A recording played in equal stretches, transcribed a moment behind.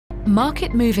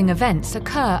Market-moving events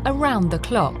occur around the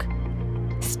clock.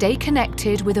 Stay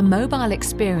connected with a mobile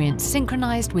experience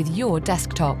synchronized with your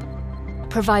desktop,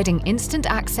 providing instant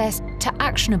access to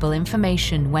actionable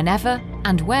information whenever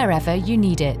and wherever you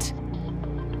need it.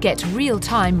 Get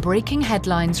real-time breaking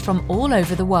headlines from all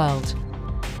over the world.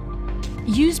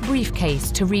 Use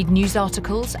Briefcase to read news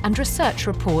articles and research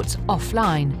reports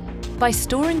offline by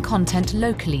storing content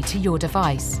locally to your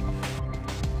device.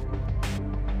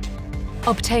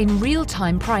 Obtain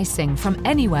real-time pricing from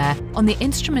anywhere on the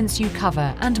instruments you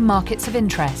cover and markets of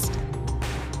interest.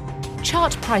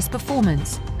 Chart price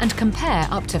performance and compare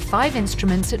up to 5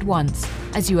 instruments at once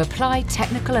as you apply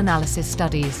technical analysis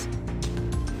studies.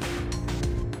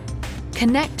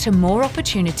 Connect to more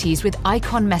opportunities with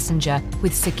Eikon Messenger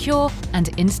with secure and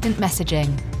instant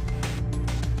messaging.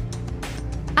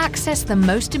 Access the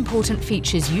most important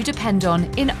features you depend on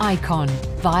in Eikon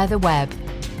via the web.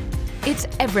 It's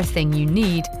everything you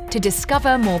need to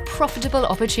discover more profitable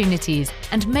opportunities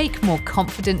and make more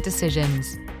confident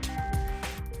decisions.